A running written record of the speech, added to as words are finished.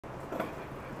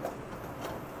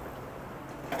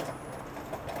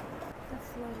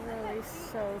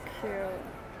He's so cute.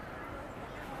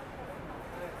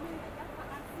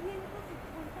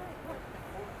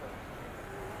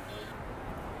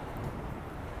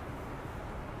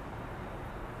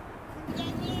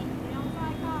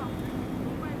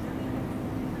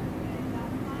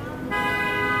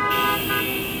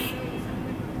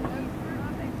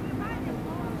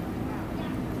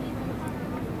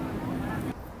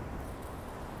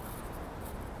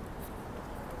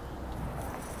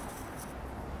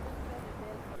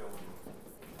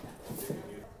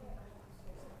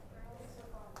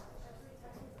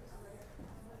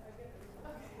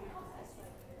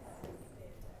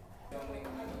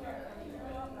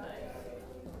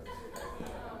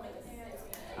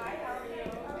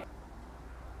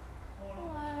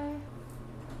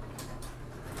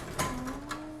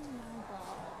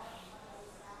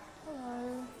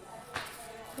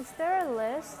 Is there a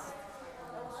list?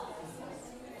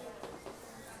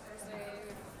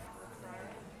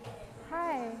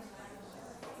 Hi.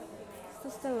 Is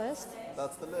this the list?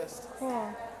 That's the list.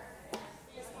 Cool.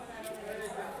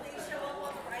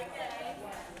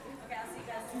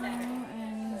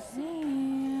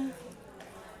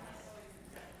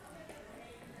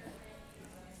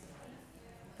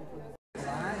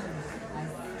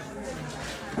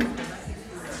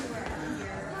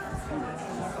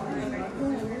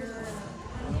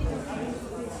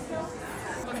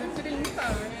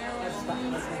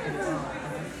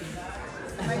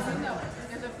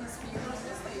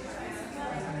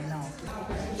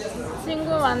 친구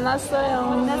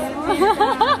만났어요.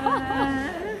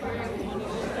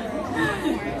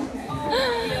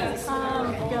 아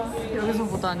웃겨. 여기서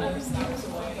보다니.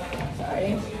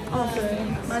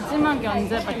 마지막이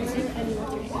언제 봤지?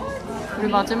 우리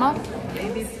마지막?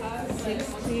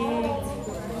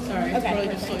 Sorry, I probably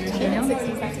just saw your channel.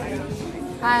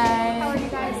 Hi. How are you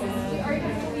guys?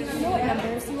 You know what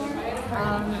numbers you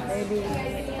are? Maybe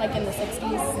like in the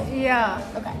 60s? Yeah.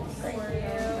 Okay, great.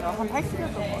 한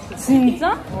 80이었던 것 같아.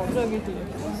 진짜? 저기 뒤에.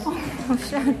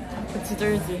 쉣.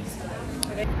 지들지.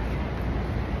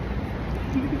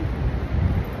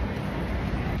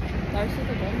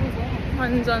 날씨도 너무 좋아.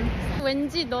 완전.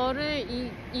 왠지 너를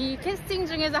이 캐스팅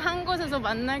중에서 한 곳에서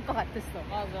만날 것 같았어.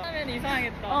 맞아. 하면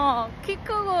이상하겠다. 키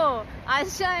크고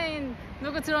아시아인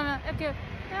누구 들어오면 이렇게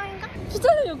태양인가?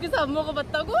 피자는 여기서 안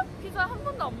먹어봤다고? 피자 한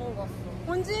번도 안 먹어봤어.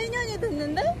 온 지 1년이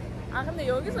됐는데? 아 근데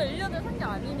여기서 1년을 산 게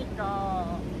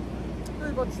아니니까.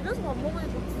 근데 뭐 집에서 밥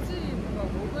먹으니 더 굳이 뭔가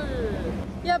먹을.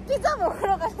 야 피자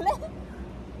먹으러 갈래?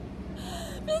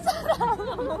 피자를 안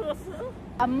먹었어?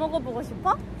 안 먹어보고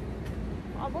싶어?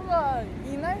 아 뭔가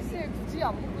이 날씨에 굳이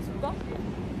안 먹고 싶다?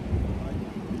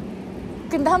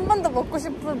 근데 한 번도 먹고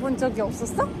싶은 적이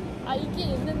없었어? 아 있긴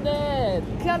있는데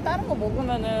그냥 다른 거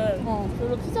먹으면은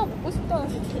별로 피자 먹고 싶다는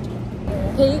생각이 들어.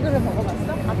 베이글을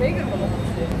먹어봤어? 아 베이글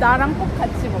먹어봤지. 나랑 꼭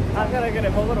같이 먹자. 아 그래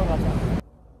먹으러 가자.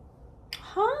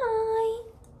 Hi!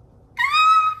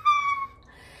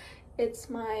 It's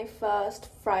my first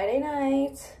Friday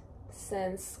night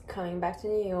since coming back to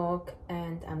New York,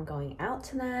 and I'm going out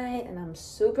tonight and I'm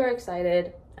super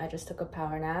excited. I just took a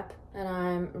power nap and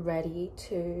I'm ready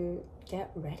to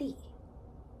get ready.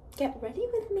 Get ready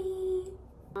with me.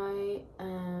 I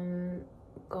am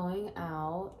going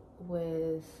out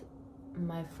with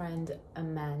my friend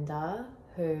Amanda,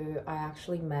 who I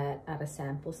actually met at a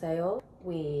sample sale.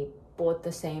 We bought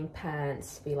the same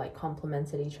pants, we like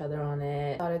complimented each other on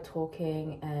it, started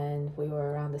talking, and we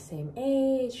were around the same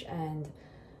age and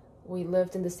we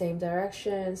lived in the same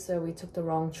direction, so we took the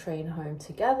wrong train home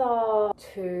together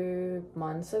 3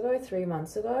 months ago.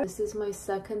 This is my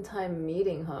second time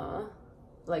meeting her,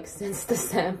 like since the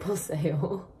sample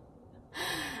sale.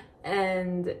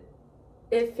 And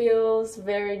it feels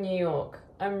very New York.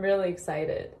 I'm really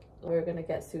excited. We're gonna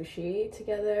get sushi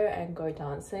together and go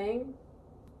dancing.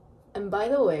 And by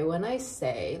the way, when I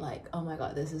say like, oh my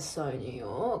god, this is so New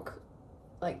York,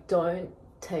 like don't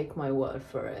take my word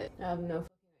for it. I have no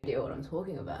idea what I'm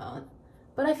talking about,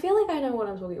 but I feel like I know what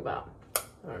I'm talking about.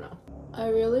 I don't know. I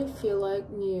really feel like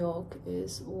New York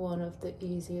is one of the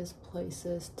easiest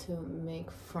places to make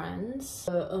friends.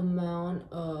 The amount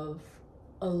of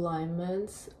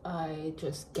alignments I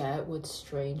just get with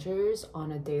strangers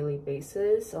on a daily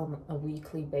basis, on a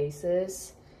weekly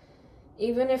basis,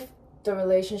 even if the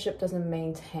relationship doesn't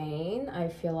maintain, I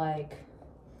feel like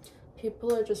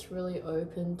people are just really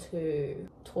open to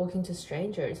talking to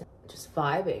strangers, just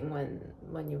vibing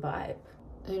when you vibe.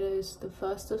 It is the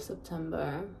 1st of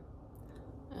September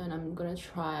and I'm gonna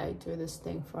try do this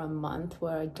thing for a month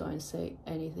where I don't say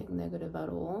anything negative at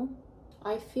all.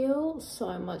 I feel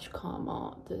so much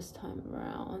calmer this time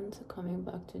around coming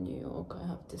back to New York, I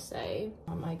have to say.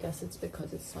 I guess it's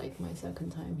because it's like my second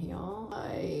time here.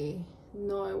 I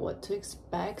know what to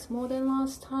expect more than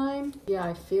last time. Yeah,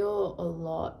 I feel a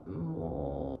lot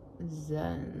more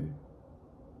zen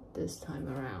this time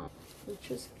around,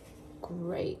 which is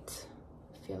great.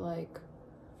 I feel like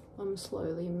I'm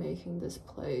slowly making this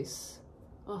place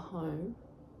a home.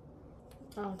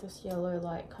 Oh, this yellow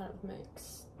light kind of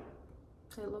makes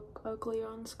it look uglier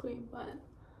on screen, but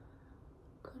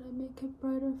gotta make it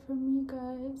brighter for me,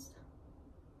 guys.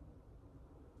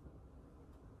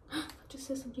 I just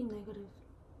said something negative.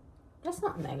 That's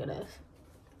not negative.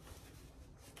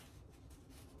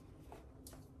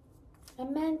 I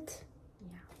meant,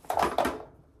 yeah.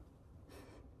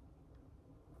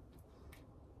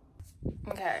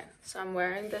 Okay, so I'm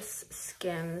wearing this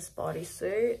Skims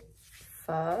bodysuit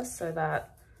first so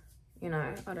that, you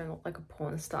know, I don't look like a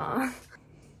porn star.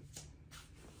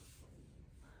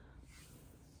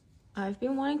 I've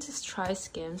been wanting to try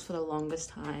Skims for the longest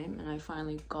time, and I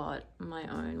finally got my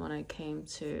own when I came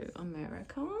to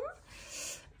America.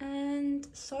 And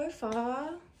so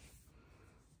far,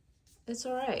 it's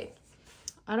alright.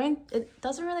 It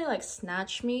doesn't really like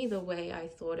snatch me the way I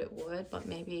thought it would, but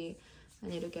maybe I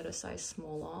need to get a size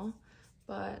smaller.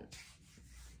 But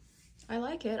I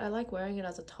like it. I like wearing it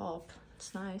as a top.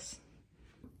 It's nice.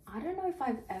 I don't know if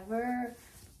I've ever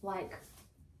like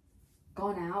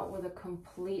gone out with a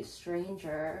complete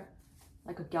stranger,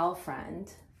 like a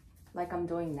girlfriend, like I'm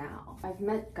doing now. I've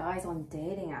met guys on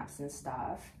dating apps and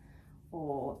stuff,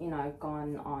 or, you know,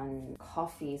 gone on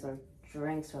coffees or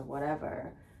drinks or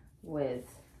whatever with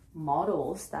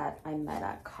models that I met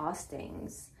at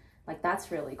castings. Like,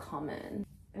 that's really common.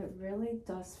 It really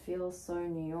does feel so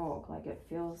New York. Like, it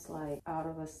feels like out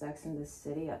of a Sex and the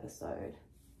City episode.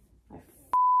 I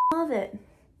love it.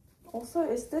 Also,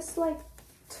 is this like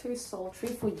too sultry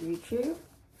for YouTube?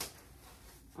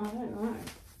 I don't know.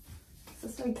 Is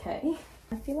this okay?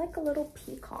 I feel like a little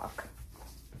peacock.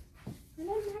 And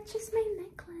it matches my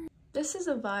necklace. This is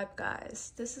a vibe,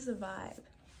 guys. This is a vibe.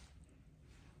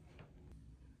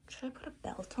 Should I put a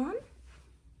belt on?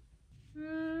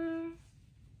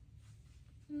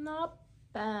 Not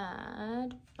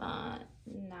bad, but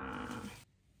nah.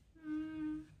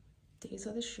 These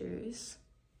are the shoes.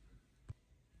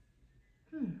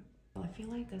 I feel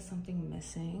like there's something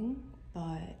missing,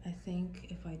 but I think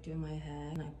if I do my hair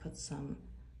and I put some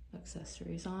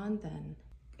accessories on, then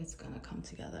it's gonna come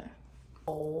together.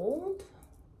 Gold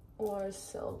or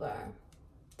silver?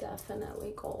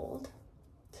 Definitely gold.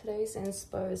 Today's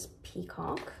inspo is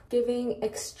peacock, giving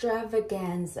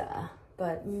extravaganza,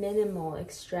 but minimal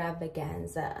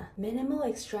extravaganza. Minimal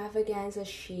extravaganza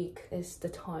chic is the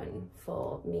tone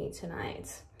for me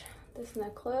tonight. This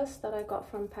necklace that I got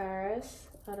from Paris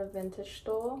at a vintage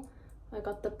store. I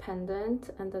got the pendant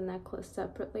and the necklace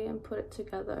separately and put it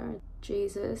together.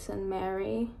 Jesus and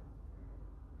Mary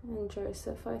and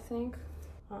Joseph, I think.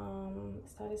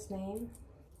 Is that his name?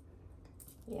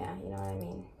 Yeah, you know what I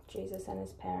mean. Jesus and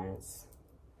his parents.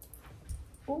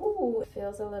 Ooh, it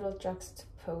feels a little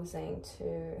juxtaposing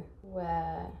to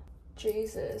wear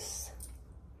Jesus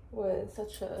with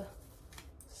such a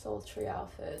sultry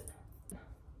outfit.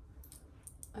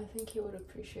 I think he would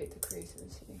appreciate the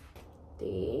creases here.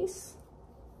 These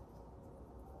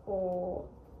or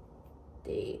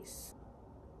these.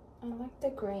 I like the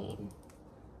green.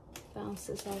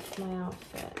 Bounces off my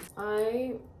outfit.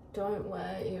 I don't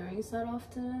wear earrings that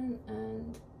often,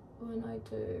 and when I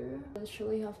do, I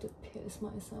literally have to pierce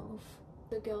myself.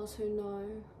 The girls who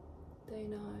know, they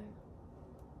know.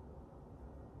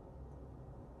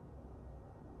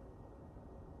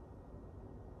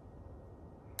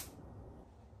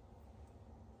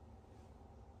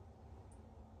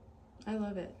 I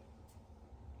love it.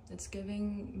 It's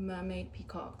giving mermaid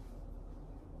peacock.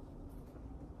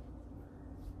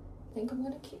 I think I'm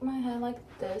gonna keep my hair like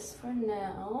this for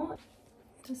now.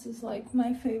 This is like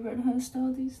my favorite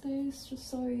hairstyle these days, just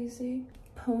so easy.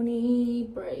 Pony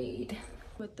braid.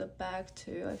 With the bag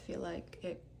too, I feel like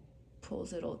it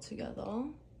pulls it all together.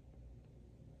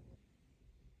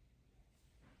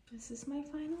 This is my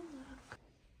final look.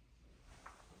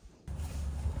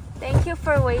 Thank you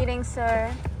for waiting,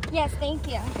 sir. Yes, thank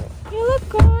you. You look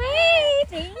great!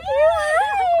 Thank you.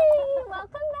 Hi.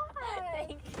 Welcome back.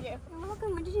 Thank you. You're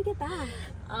welcome. When did you get back?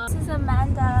 This is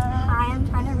Amanda. Hi, I'm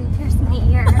trying to re-pierce my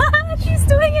ear. She's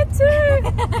doing it too!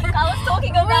 I was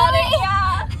talking about it,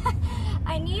 yeah!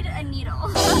 I need a needle.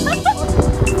 This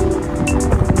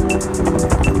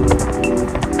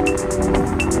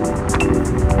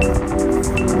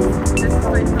is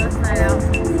my first night out.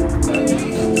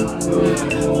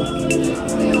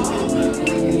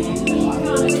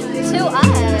 to us.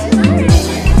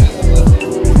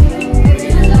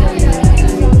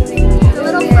 It's a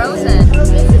little frozen. This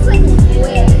is like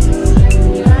way.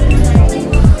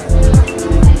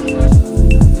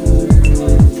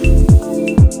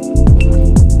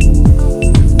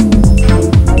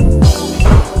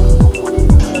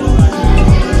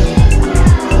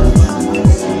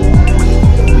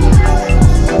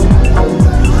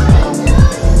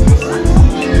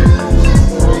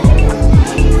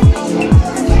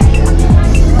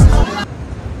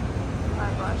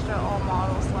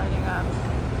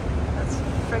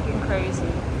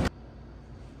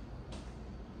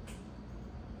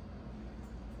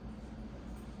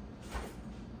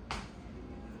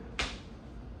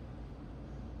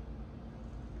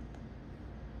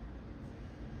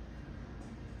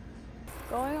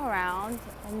 Going around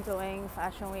and doing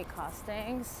Fashion Week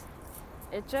castings,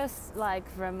 it just like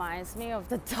reminds me of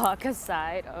the darker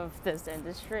side of this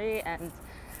industry and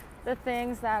the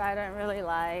things that I don't really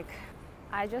like.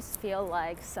 I just feel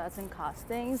like certain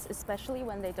castings, especially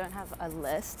when they don't have a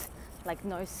list, like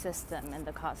no system in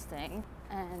the casting,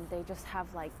 and they just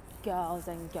have like girls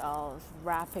and girls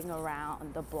wrapping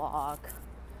around the block,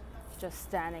 just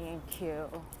standing in queue.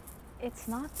 It's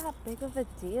not that big of a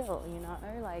deal, you know?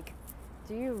 Like,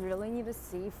 do you really need to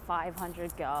see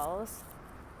 500 girls?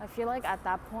 I feel like at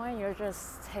that point you're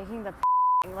just taking the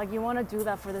like you want to do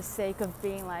that for the sake of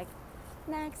being like,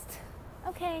 next,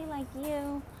 okay, like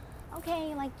you,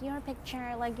 okay, like your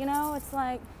picture, like, you know, it's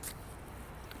like,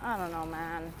 I don't know,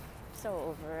 man, so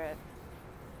over it.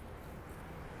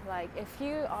 Like, if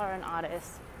you are an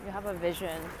artist, you have a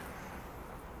vision,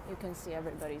 you can see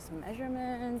everybody's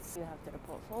measurements, you have their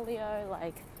portfolio,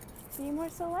 like, be more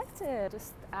selective.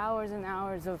 Just hours and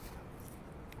hours of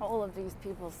all of these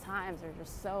people's times are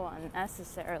just so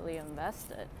unnecessarily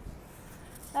invested.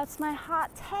 That's my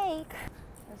hot take,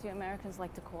 as you Americans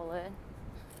like to call it.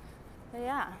 But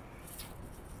yeah,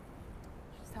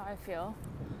 just how I feel.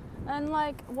 And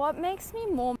like, what makes me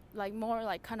more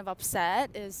like kind of upset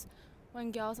is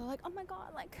when girls are like, oh my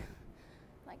god, like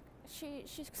she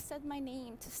said my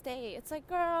name to stay. It's like,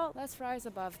 girl, let's rise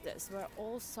above this. We're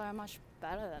all so much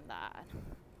better than that.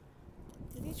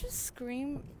 Did he just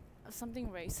scream something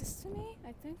racist to me?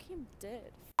 I think he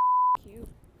did. F you.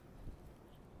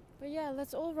 But yeah,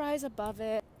 let's all rise above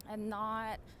it and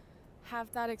not have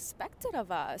that expected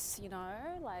of us, you know?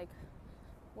 Like,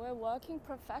 we're working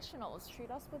professionals.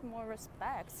 Treat us with more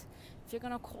respect. If you're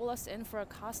gonna call us in for a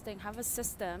casting, have a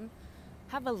system,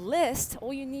 have a list.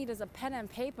 All you need is a pen and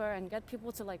paper and get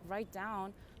people to like write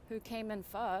down who came in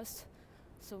first,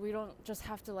 so we don't just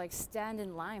have to like stand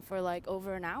in line for like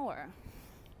over an hour.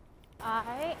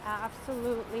 I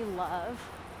absolutely love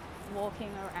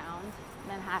walking around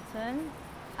Manhattan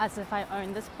as if I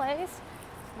own this place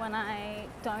when I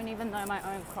don't even know my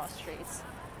own cross streets.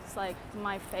 It's like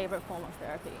my favorite form of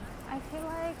therapy. I feel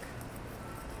like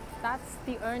that's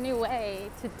the only way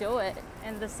to do it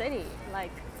in the city.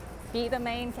 Like, be the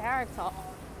main character.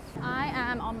 I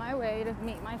am on my way to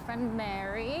meet my friend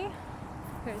Mary,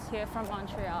 who's here from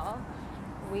Montreal.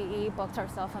 We booked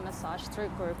ourselves a massage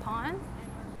through Groupon.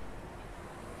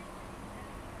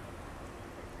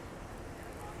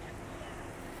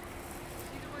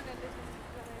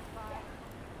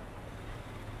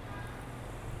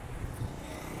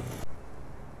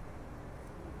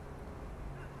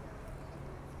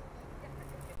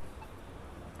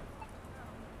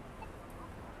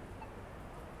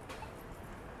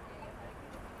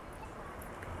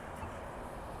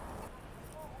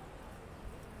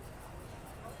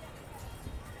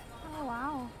 Oh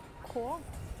wow, cool.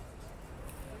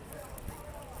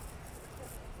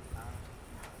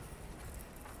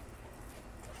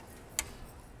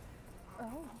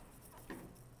 Oh,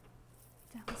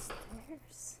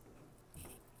 downstairs.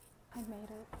 I made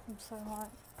it. I'm so hot.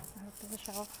 I hope there's a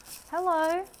shower.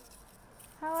 Hello,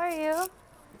 how are you?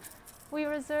 We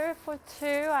reserved for 2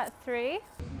 at 3.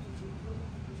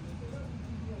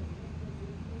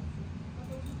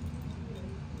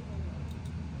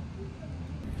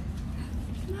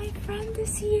 My friend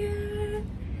is here.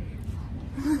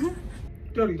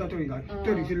 这里到这里来，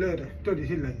这里是热的，这里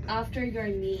是冷的。 After your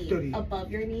knee, 这里 above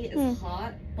your knee is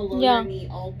hot, below Yeah. your knee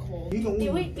all cold. 一种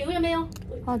问题。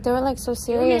 Oh, they were like so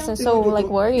serious and so like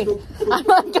worried. I'm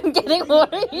like, I'm getting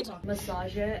worried.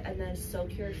 Massage it and then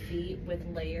soak your feet with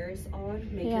layers on.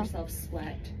 Make Yeah. yourself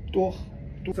sweat. 多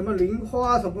什么零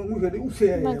花什么，我给流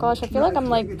血。 Oh my gosh, I feel like I'm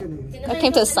like I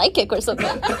came to a psychic or something.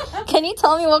 Can you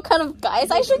tell me what kind of guys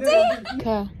I should date?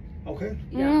 Okay. OK。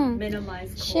 Yeah,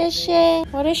 minimize cold. 谢谢.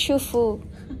 What is shufu?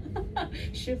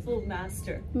 Shifu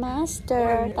master.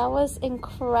 Master, that was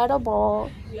incredible.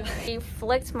 He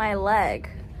flicked my leg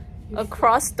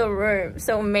across the room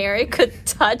so Mary could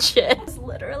touch it. I was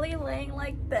literally laying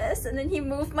like this and then he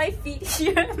moved my feet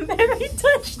here and Mary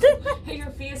touched it.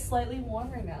 Your feet is slightly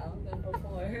warmer now than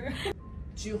before.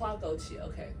 菊花枸杞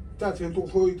OK 价钱多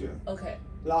贵一点。 OK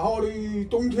然后你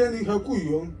冬天你看桂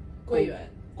圆，桂圆。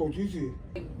枸杞子。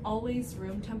 Always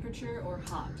room temperature or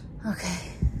hot. Okay.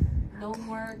 No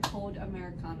more cold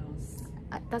Americanos.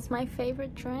 That's my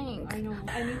favorite drink. I know.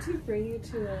 I need to bring you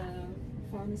to a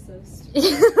pharmacist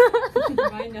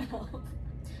right now.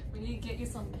 We need to get you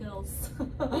some pills,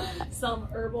 some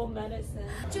herbal medicine.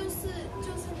 就是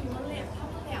你们俩他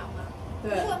们俩嘛。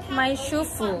对。蛮舒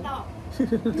服。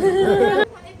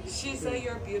 She said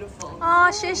you're beautiful. 哦，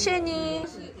谢谢你。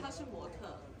她是模特。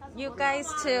 You guys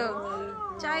too.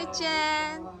 再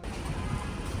见。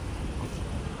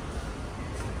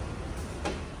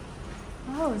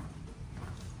Oh.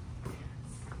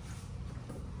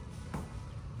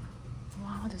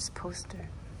 Wow, this poster.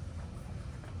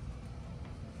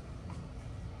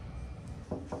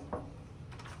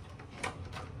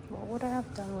 What would I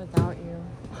have done without you?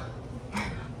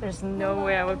 There's no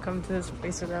way I would come to this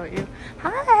place without you.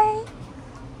 Hi!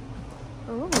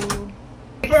 Ooh.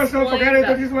 First, forget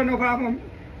it. This one, no problem.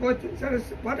 What is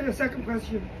the second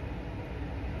question?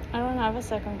 I don't have a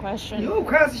second question. Your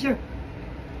question.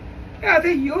 At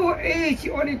your age,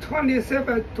 only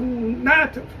 27, do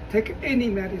not take any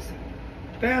medicine.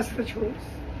 Best choice.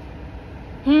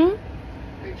 Hmm?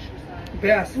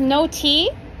 Best. No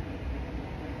tea?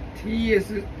 Tea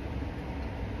is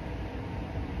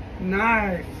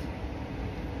nice.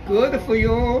 Good for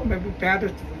you, maybe bad for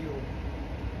you.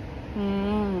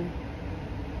 Hmm.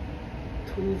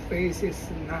 Two faces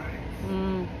nice.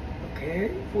 Hmm.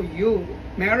 Okay, for you,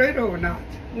 married or not?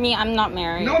 Me, I'm not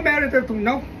married. No married to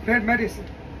no medicine.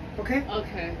 Okay?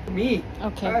 Okay. Me.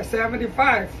 Okay.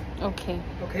 75. Okay.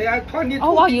 Okay, I 22.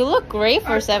 Oh wow, you look great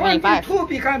for 75. 22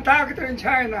 become doctor in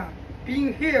China.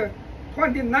 Being here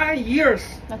 29 years.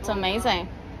 That's amazing.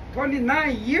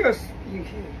 29 years in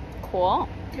here. Cool.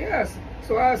 Yes.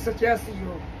 So I suggest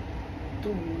you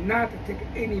do not take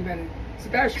any medicine.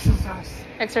 Special exercise.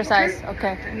 Exercise.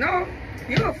 Okay. No,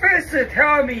 your face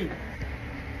tell me.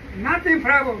 Nothing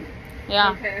problem.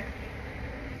 Yeah. Okay.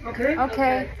 Okay?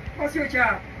 Okay. What's your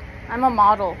job? I'm a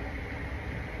model.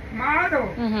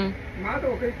 Model. Mm-hmm.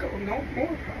 Model can go, no more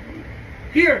problem.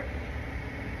 Here.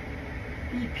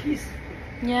 Be peaceful.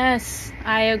 Yes,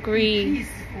 I agree.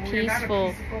 Peaceful. You're not Peaceful.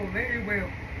 peaceful very well.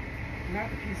 Not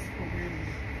peaceful very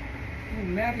well. You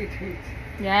meditate.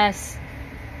 Yes.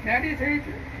 Meditate.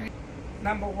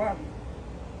 Number one.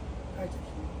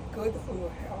 Good for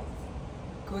your health.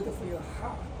 Good for your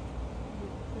heart.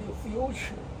 For your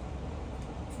future.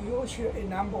 Future is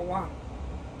number one.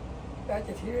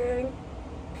 Vegetarian,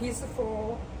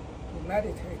 peaceful, to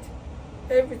meditate.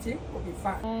 Everything will be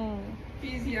fine. Oh.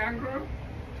 Busy younger,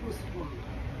 too strong.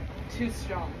 Too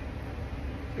strong.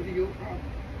 That's your problem.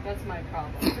 That's my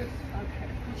problem.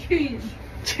 Okay.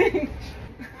 Change.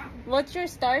 What's your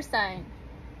star sign?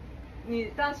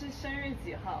 你当时生日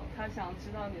几号？他想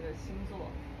知道你的星座。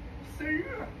生日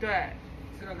对。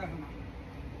知道干什么？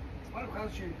我的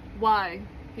question. Why?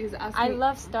 He's asking. I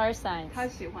love star signs. 他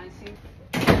喜欢星。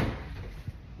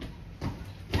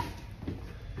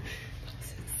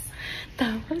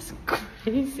That was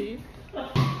crazy.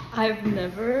 I've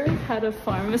never had a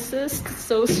pharmacist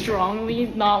so strongly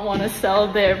not want to sell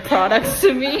their products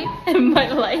to me in my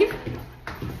life.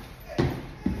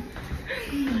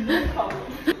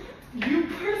 New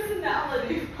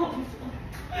personality.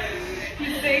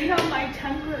 He's saying how my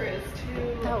temper is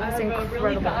too. That was I have a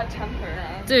really incredible. bad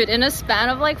temper. Dude, in a span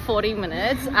of like 40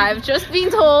 minutes, I've just been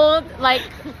told like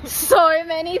so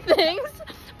many things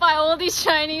by all these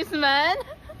Chinese men.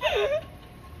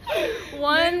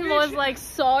 One was like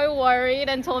so worried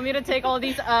and told me to take all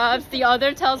these herbs. The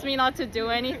other tells me not to do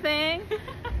anything.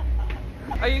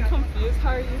 Are you confused?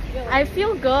 How are you feeling? I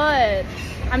feel good.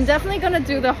 I'm definitely gonna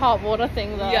do the hot water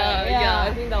thing though. Yeah,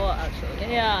 I think that will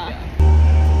actually. Yeah.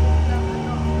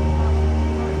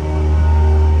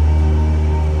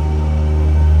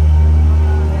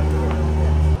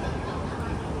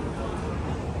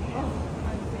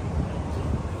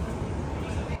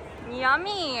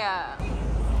 Yummy.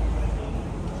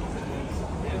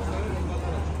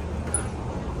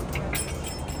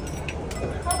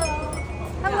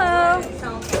 Hello.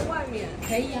 想坐外面。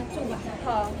可以啊，坐吧。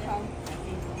好好。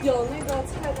有那个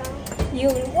菜单。有，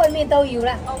外面都有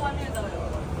了。哦，外面都有。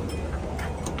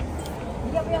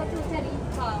你要不要住这里？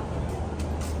好。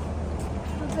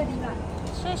住这里吧。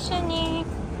谢谢你。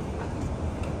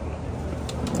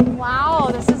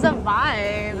Wow, this is a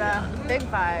vibe. Big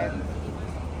vibe.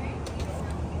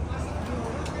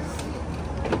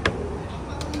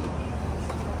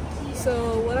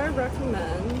 So what I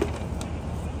recommend,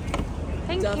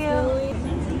 Thank definitely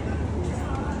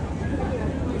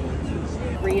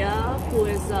Ria, who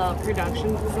is a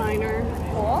production designer.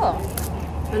 you. Cool.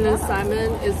 And then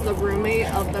Simon is the roommate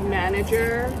of the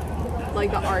manager,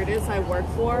 like the artist I work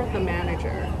for, the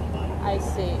manager. I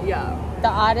see. Yeah. The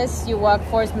artist you work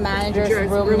for is manager's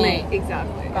roommate.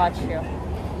 Exactly. Got you.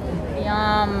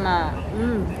 Yum.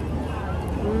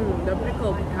 The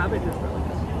pickled cabbage is really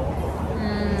good.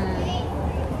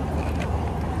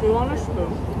 Do you want a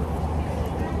spoon?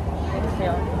 Thank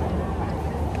you.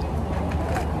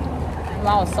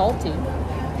 Wow, salty.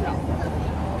 Yeah.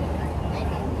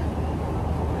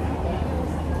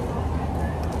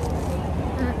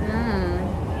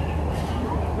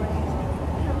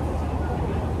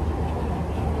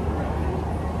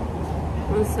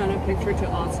 I'll send a picture to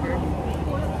Oscar.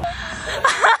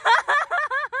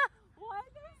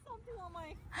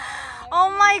 Oh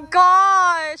my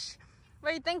gosh!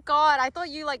 Wait, thank God. I thought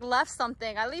you like left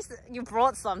something. At least you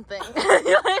brought something.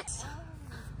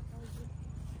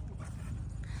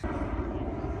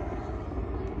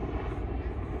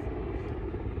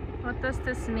 What does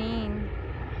this mean?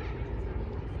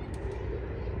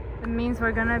 It means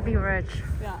we're gonna be rich.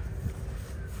 Yeah.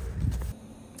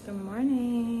 Good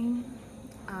morning.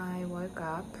 I woke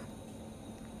up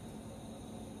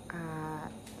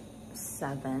at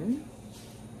 7.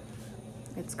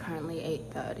 It's currently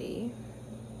 8:30.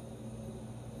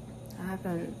 I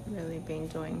haven't really been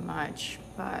doing much,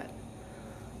 but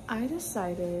I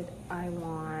decided I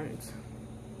want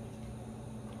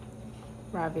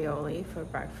ravioli for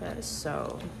breakfast,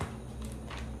 so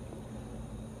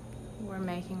we're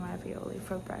making ravioli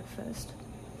for breakfast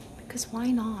because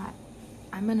why not?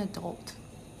 I'm an adult.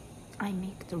 I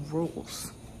make the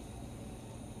rules.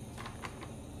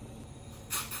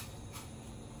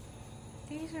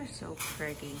 These are so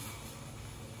pretty.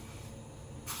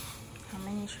 How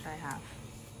many should I have?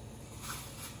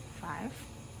 5?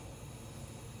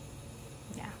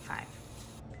 Yeah, 5.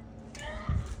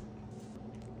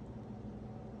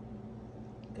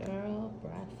 Girl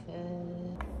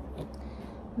breakfast.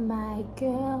 My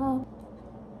girl.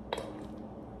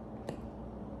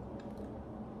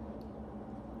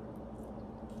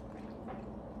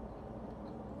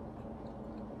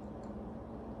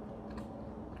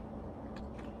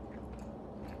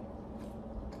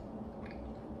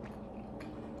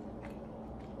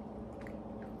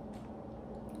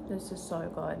 This is so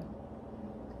good.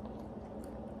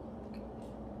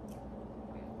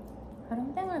 I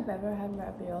don't think I've ever had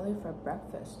ravioli for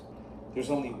breakfast. There's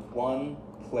only one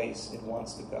place it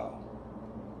wants to go,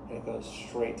 and it goes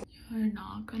straight to. You're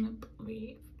not gonna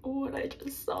believe what I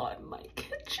just saw in my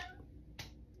kitchen.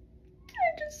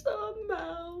 I just saw a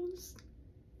mouse.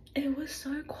 It was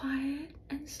so quiet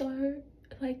and so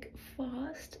like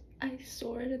fast. I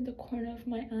saw it in the corner of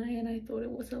my eye and I thought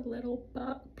it was a little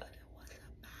bug, but it was a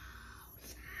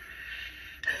mouse.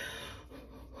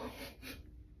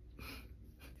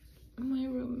 My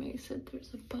roommate said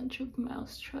there's a bunch of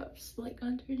mouse traps like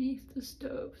underneath the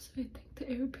stove, so I think the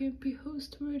Airbnb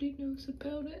host already knows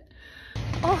about it.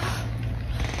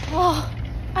 Oh,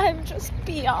 I'm just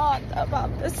beyond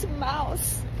about this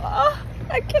mouse.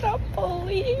 I cannot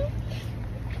believe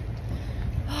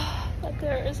that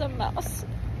there is a mouse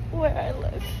where I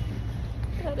live.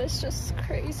 That is just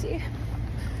crazy.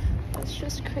 That's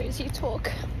just crazy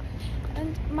talk.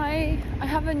 And I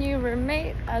have a new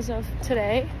roommate as of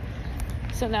today.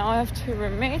 So now I have 2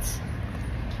 roommates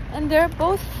and they're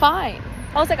both fine.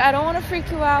 I was like, I don't want to freak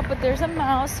you out, but there's a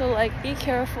mouse, so like be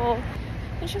careful.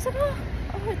 And she was like, oh,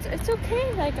 it's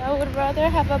okay. Like I would rather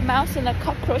have a mouse than a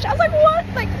cockroach. I was like, what?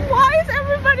 Like why is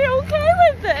everybody okay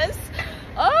with this?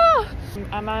 Oh,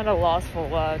 I'm at a loss for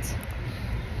words.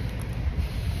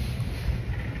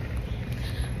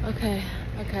 Okay.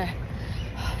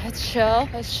 It's chill,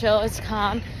 it's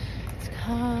calm. It's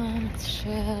calm, it's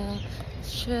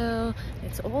chill.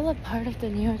 It's all a part of the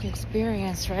New York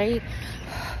experience, right?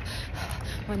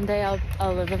 One day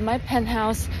I'll live in my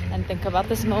penthouse and think about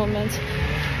this moment,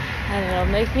 and it'll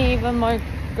make me even more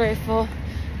grateful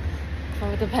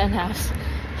for the penthouse.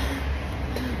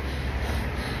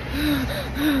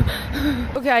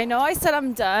 Okay, I know I said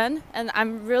I'm done, and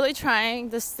I'm really trying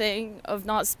this thing of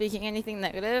not speaking anything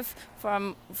negative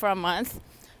for a month,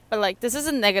 but like this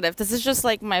isn't negative, this is just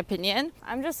like my opinion.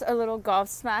 I'm just a little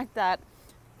gobsmacked that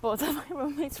both of my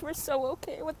roommates were so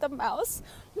okay with the mouse.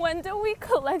 When do we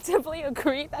collectively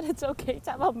agree that it's okay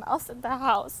to have a mouse in the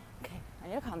house? Okay, I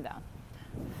need to calm down.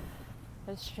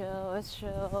 It's chill, it's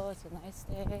a nice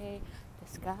day. The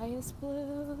sky is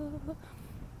blue.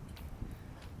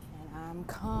 And I'm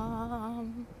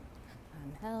calm,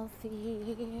 I'm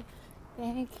healthy,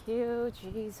 Thank you,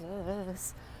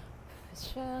 Jesus.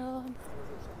 Chill.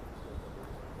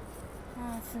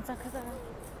 아, 진짜 크다.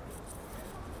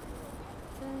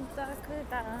 진짜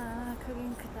크다.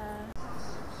 크긴 크다.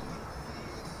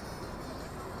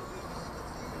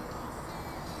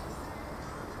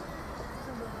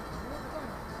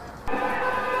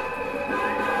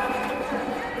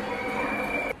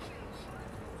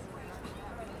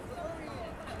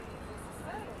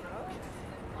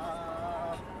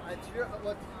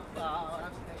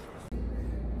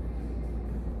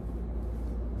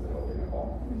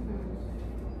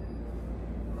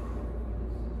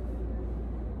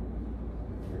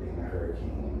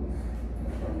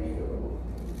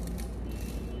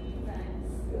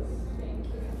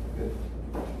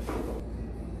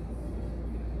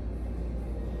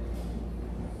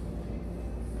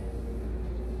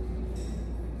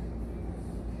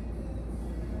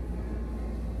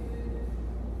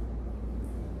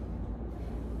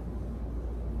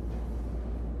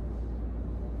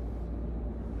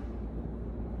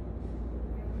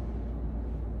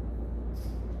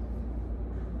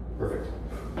 Perfect.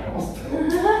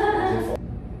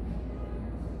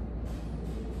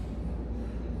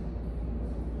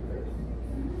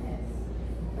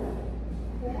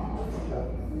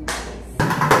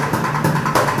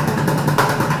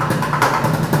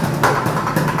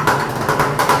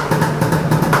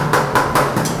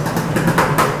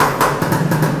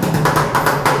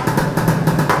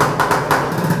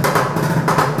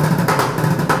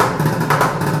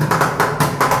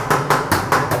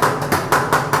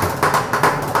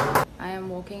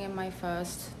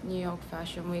 New York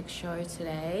Fashion Week show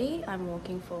today. I'm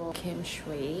walking for Kim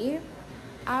Shui.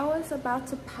 I was about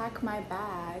to pack my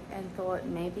bag and thought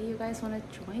maybe you guys want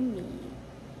to join me.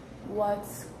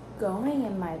 What's going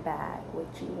in my bag? What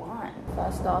you want?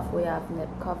 First off, we have nip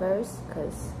covers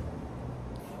because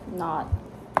not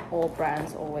all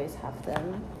brands always have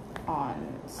them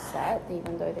on set,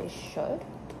 even though they should.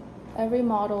 Every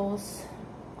model's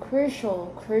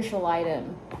crucial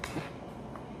item.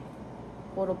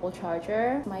 Portable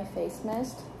charger, my face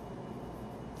mist.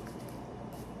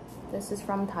 This is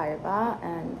from Taiba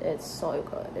and it's so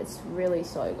good. It's really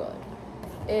so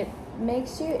good. It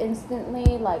makes you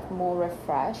instantly like more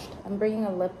refreshed. I'm bringing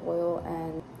a lip oil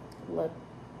and lip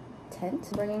tint.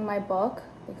 I'm bringing my book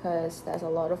because there's a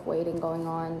lot of waiting going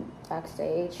on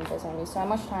backstage. There's only so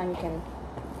much time you can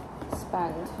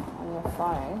spend on your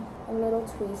phone. A little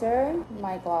tweezer,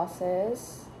 my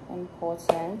glasses,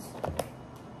 important.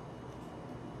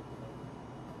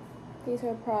 These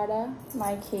are Prada,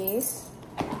 my keys,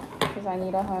 because I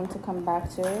need a home to come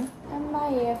back to, and my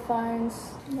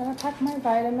earphones. I'm gonna pack my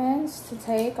vitamins to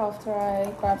take after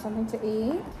I grab something to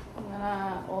eat. I'm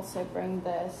gonna also bring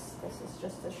this. This is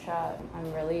just a shirt.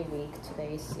 I'm really weak to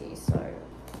the AC, so.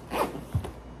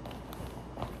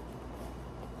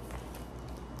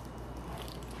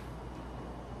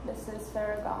 This is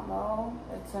Ferragamo.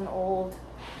 It's an old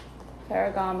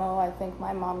Ferragamo. I think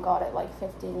my mom got it like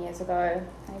 15 years ago.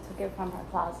 I took it from her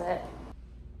closet.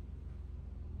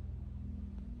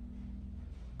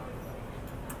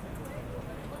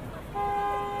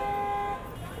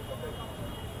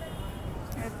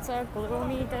 It's a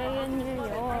gloomy day in New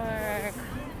York.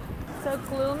 It's a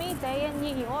gloomy day in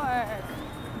New York.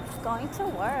 Going to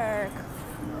work.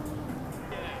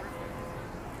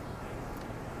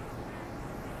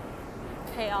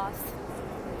 Chaos.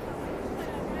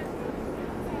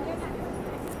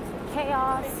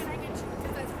 Chaos.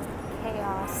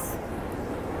 Chaos.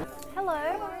 Hello.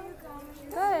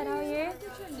 Good, how are you?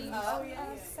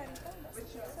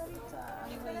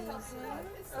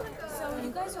 So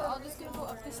you guys are all just gonna go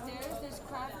up the stairs. There's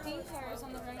Crafty, hair is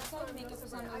on the right side, makeup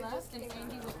is on the left, and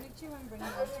Andy will picture you and bring you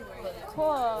up to where it is.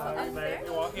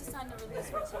 Cool. It's time to release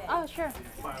for today. Oh, sure.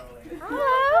 Hello.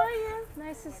 How are you?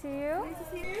 Nice to see you. Nice to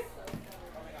see you.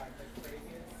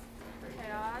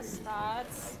 Chaos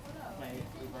starts. My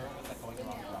Uber was like going to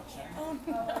wrong direction. Oh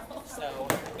no. So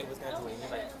it was gonna delay me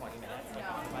like 20 minutes.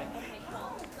 Like, Okay,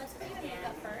 cool. Let's put your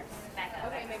makeup first. Back up.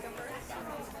 Okay, makeup first.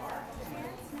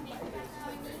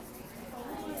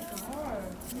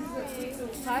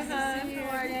 Hi, hon.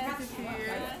 How are you? Good to see you.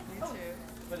 Me too.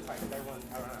 but it's fine. Everyone,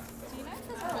 Do you know if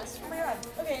this restroom?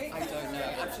 Okay. I don't know.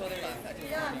 I'm sure they're like that.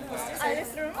 Yeah.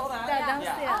 This room? Hold on.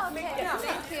 Downstairs. Oh, okay. Yeah.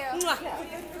 Thank you.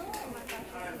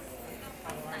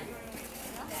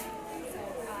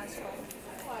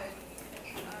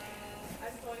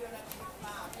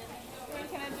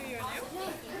 Can I do your nails?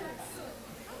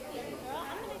 Girl,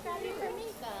 I'm gonna grab you for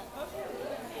makeup.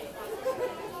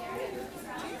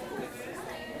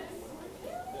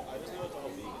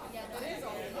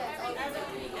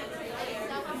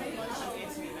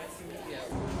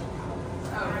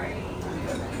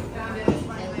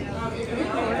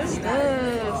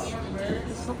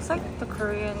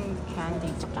 Korean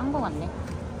candy. 짠 거 같네.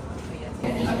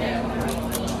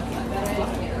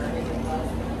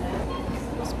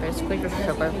 It's basically just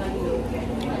sugar.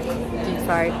 Deep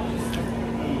fried.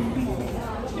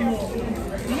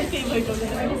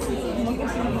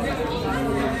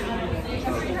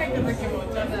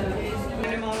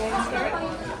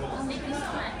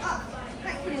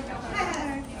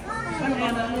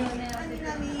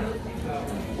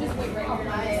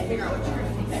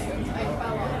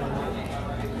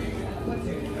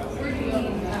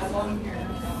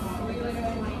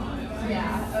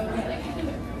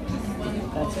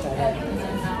 That's better.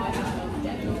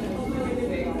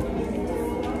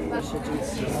 We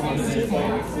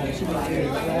should do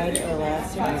thread or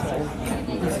elastic.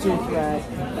 Let's do thread.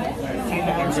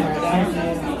 That's my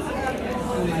outfit.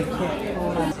 My kit.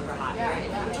 Hold on.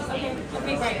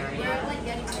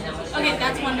 Okay,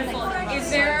 that's wonderful. Is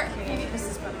there... This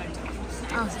is perfect.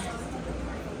 Oh.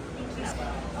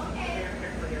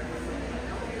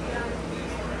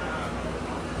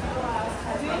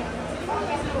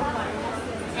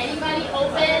 Anybody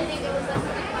open?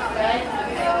 Good.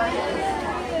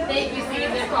 Thank you,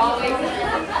 Steve. They're always...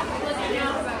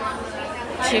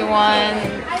 G1.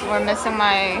 We're missing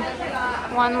my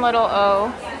one little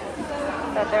O.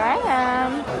 But there I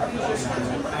am.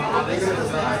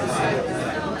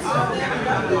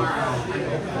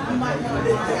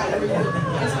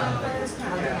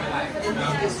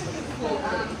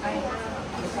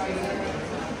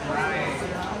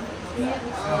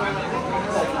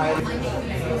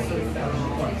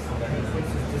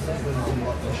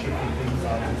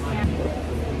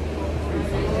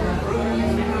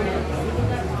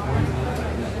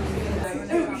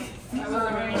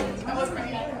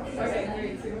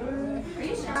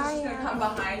 Come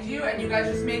behind you, and you guys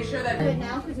just make sure that.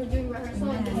 Now, because we're doing rehearsal,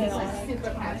 and it's like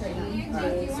super packed right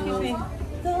now.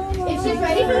 If she's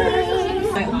ready for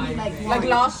rehearsal, Like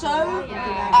last show,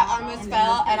 I almost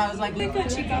fell, and I was like, we're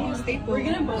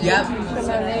gonna both. Yep.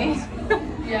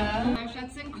 Yeah.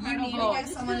 That's incredible.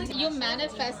 you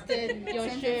manifested your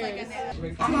shoes.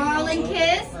 Twirl and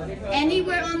kiss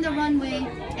anywhere on the runway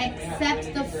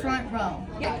except the front row.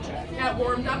 Get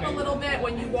warmed up a little bit.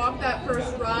 When you walk that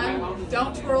first run,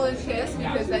 don't twirl and kiss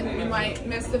because then you might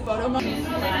miss the photo moment.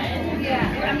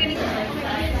 Yeah, I'm gonna.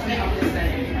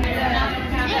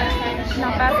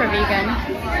 Not bad for vegan.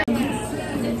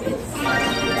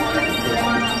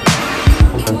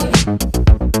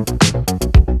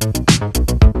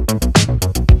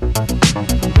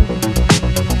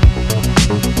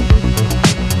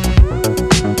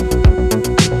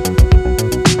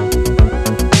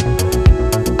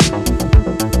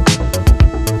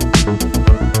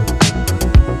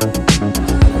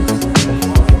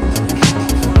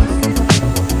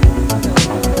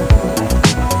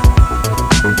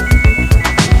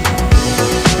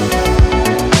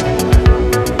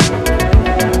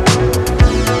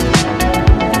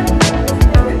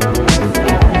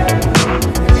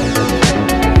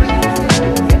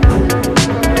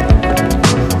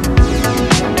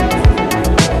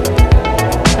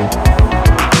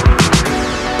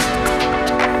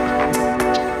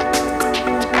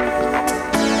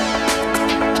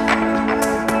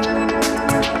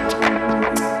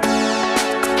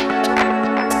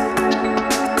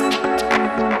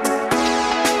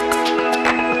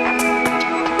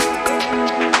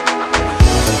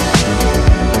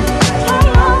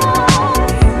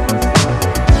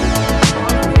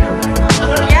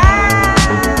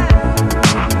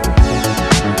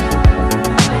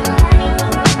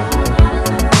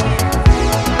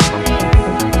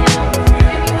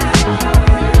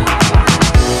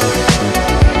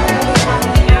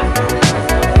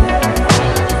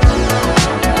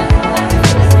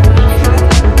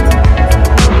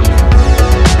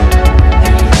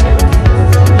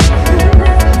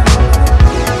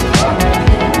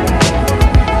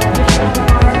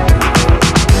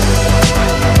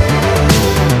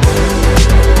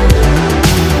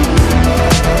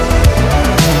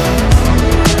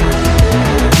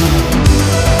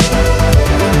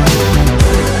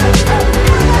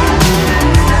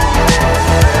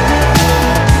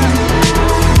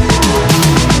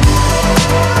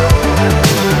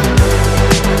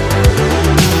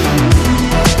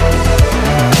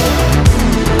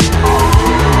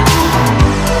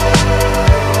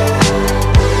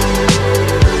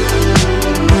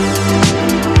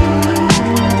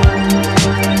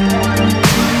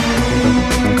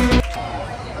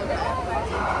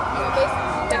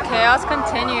 Chaos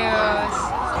continues.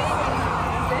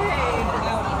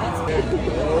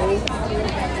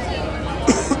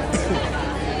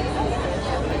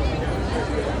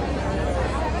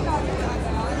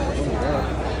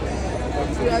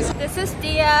 This is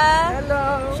Dia.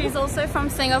 Hello. She's also from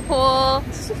Singapore.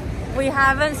 We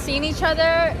haven't seen each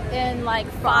other in like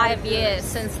 5 years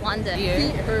since London.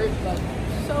 Feet hurt like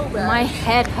so bad. My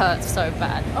head hurts so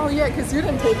bad. Oh yeah, because you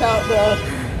didn't take out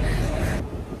the...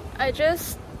 I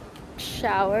just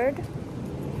showered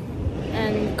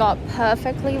and got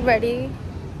perfectly ready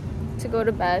to go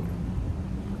to bed.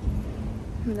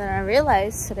 And then I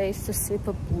realized today's the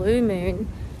super blue moon.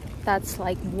 That's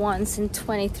like once in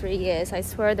 23 years. I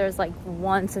swear there's like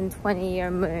once in 20-year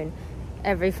moon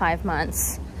every 5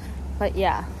 months. But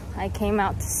yeah, I came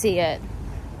out to see it.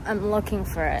 I'm looking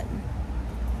for it.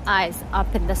 Eyes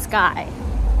up in the sky.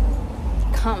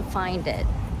 Can't find it.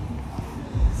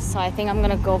 So I think I'm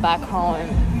gonna go back home.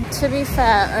 To be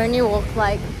fair, I only walked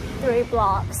like 3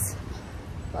 blocks.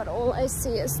 But all I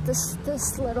see is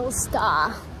this little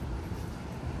star.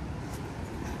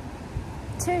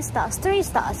 2 stars, 3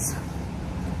 stars.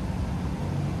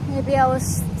 Maybe I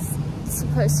was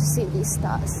supposed to see these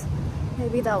stars.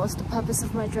 Maybe that was the purpose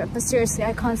of my trip. But seriously,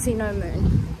 I can't see no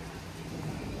moon.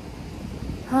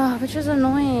 Which is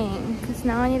annoying, because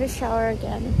now I need to shower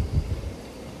again.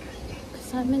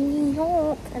 Because I'm in New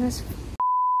York and it's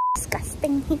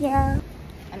disgusting here.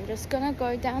 I'm just gonna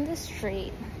go down the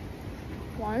street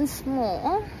once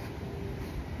more.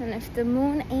 And if the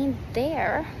moon ain't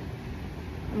there,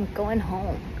 I'm going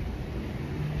home.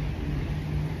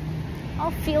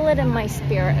 I'll feel it in my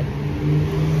spirit.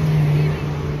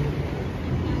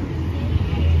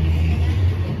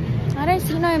 I don't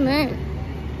see no moon.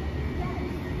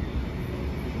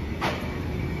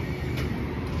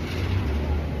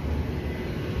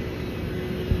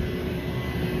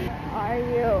 Are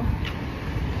you?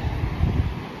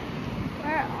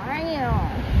 Where are you?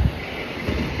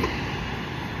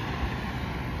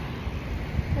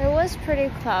 It was pretty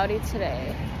cloudy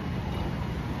today.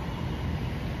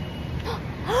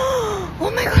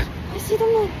 Oh my god! I see the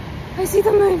moon! I see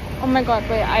the moon! Oh my god,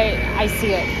 wait, I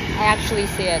see it. I actually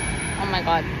see it. Oh my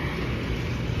god.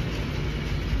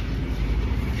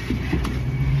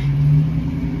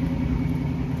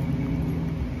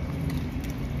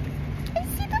 I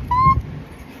see the moon!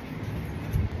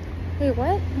 Wait,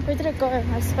 what? Where did it go?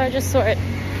 I swear I just saw it.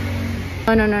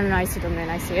 Oh no, I see the moon.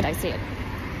 I see it.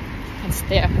 It's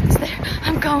there, it's there.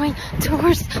 I'm going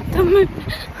towards the moon.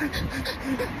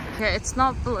 Okay, it's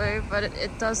not blue, but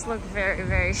it does look very,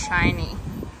 very shiny.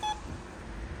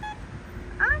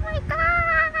 Oh my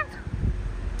god!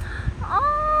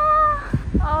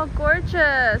 Oh,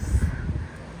 gorgeous.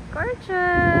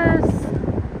 Gorgeous.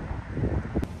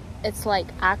 It's like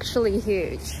actually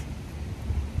huge.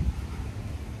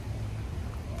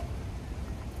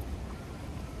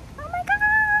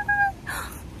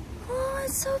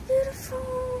 So beautiful.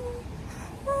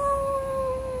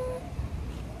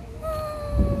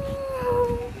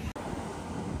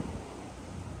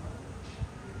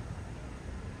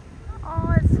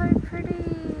 Oh, it's so pretty.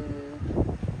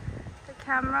 The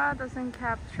camera doesn't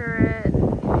capture it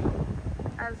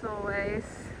as always,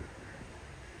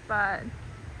 but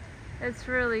it's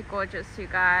really gorgeous, you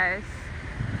guys.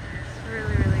 It's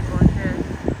really, really gorgeous.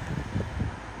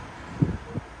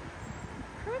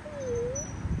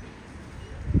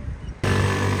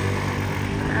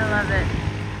 I love it.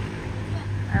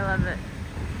 I love it.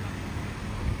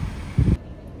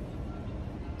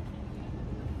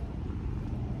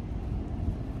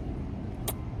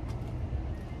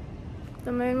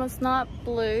 The moon was not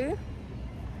blue.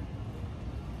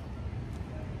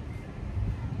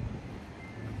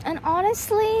 And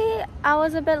honestly, I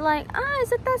was a bit like,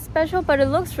 is it that special? But it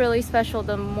looks really special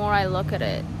the more I look at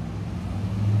it.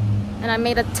 And I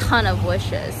made a ton of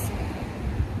wishes.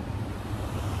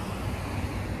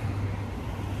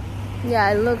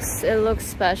 Yeah, it looks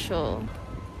special.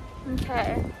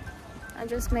 Okay, I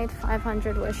just made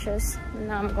 500 wishes and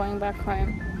now I'm going back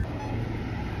home.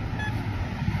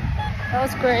 That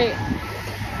was great.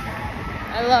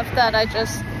 I love that I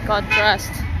just got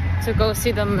dressed to go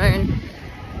see the moon.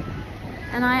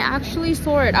 And I actually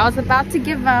saw it. I was about to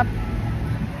give up,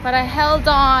 but I held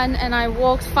on and I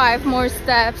walked 5 more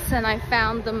steps and I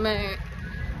found the moon.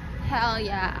 Hell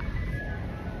yeah.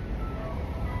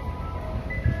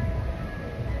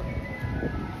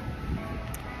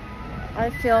 I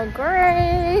feel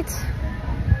great.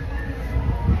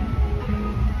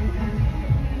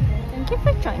 Thank you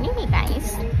for joining me,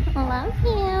 guys. I love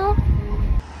you.